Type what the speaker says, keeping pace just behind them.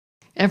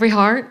Every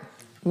heart,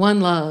 one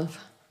love.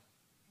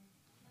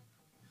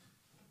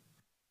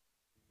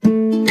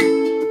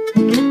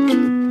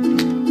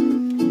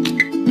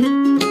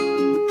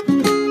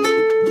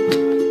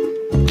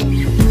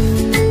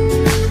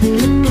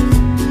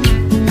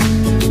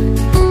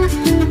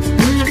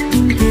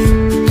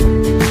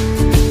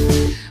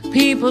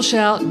 People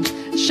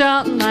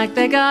shouting like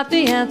they got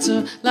the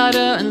answer. Louder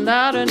and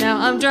louder now,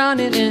 I'm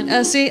drowning in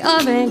a sea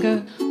of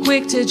anger.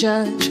 Quick to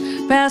judge,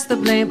 pass the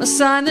blame,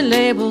 assign the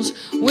labels.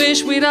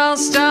 Wish we'd all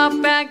stop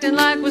acting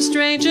like we're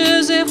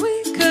strangers. If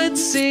we could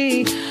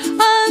see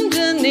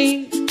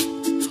underneath,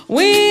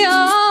 we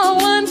are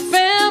one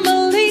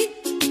family.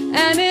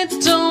 And it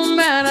don't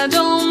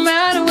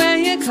matter where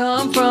you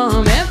come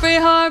from. Every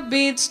heart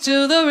beats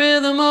to the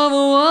rhythm of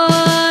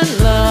one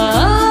love.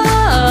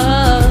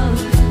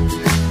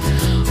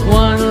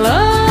 One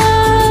love,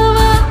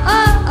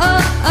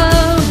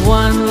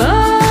 one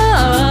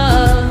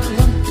love.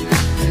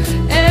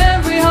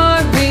 Every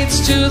heart beats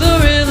to the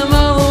rhythm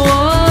of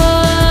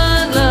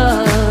one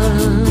love.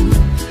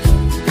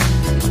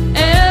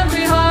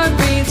 Every heart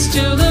beats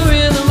to the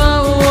rhythm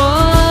of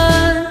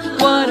one.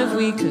 What if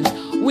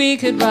we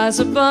could rise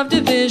above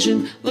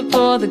division, look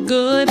for the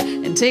good,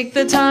 and take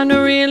the time to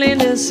really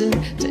listen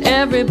to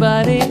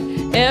everybody,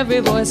 every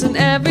voice and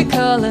every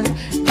color.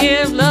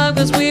 Give love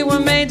 'cause we were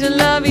made to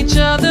love each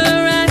other.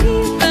 And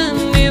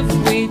even if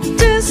we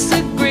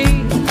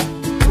disagree,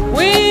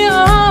 we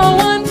are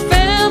one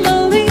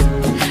family.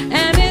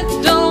 And it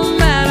don't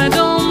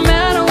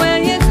matter where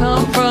you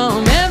come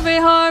from. Every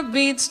heart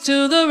beats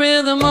to the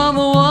rhythm of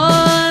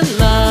one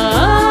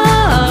love.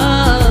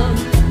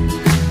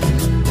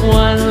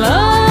 One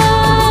love.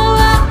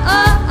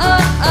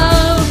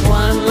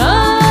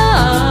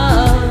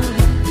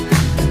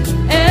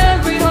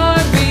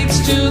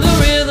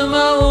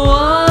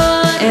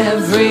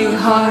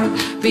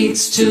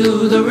 Beats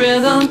to the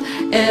rhythm,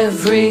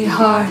 every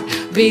heart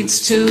beats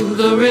to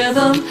the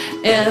rhythm,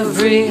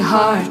 every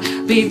heart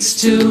beats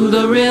to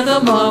the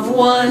rhythm of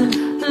one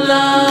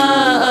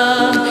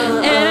love.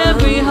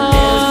 Every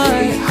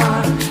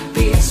heart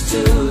beats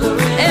to the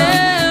rhythm,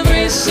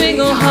 every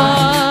single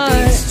heart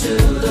beats to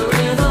the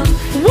rhythm,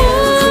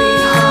 every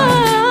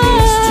heart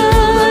beats to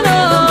the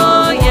rhythm of one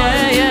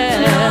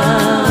love.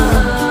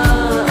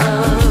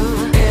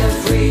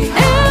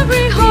 Every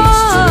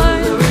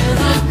heart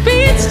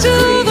beats to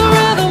the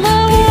rhythm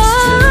of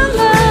one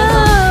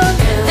love.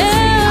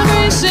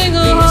 Every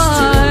single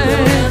heart,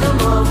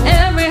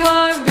 every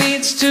heart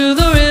beats to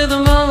the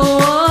rhythm of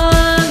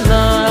one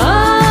love.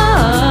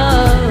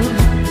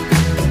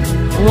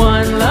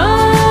 One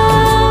love,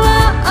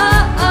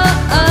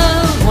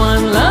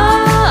 one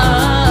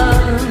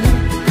love.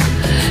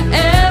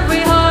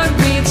 Every heart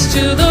beats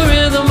to the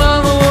rhythm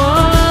of one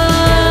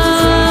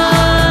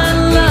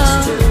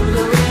love.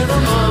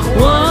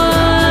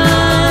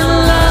 One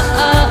love.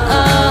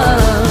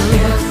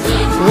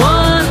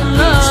 One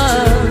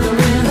love.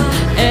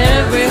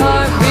 Every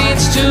heart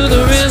beats to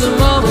the rhythm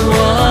of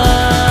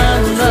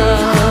one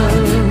love.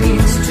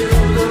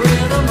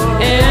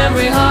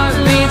 Every heart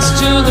beats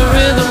to the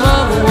rhythm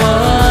of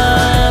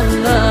one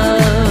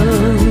love.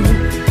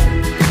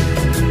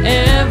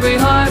 Every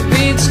heart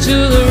beats to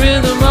the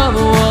rhythm of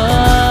one love.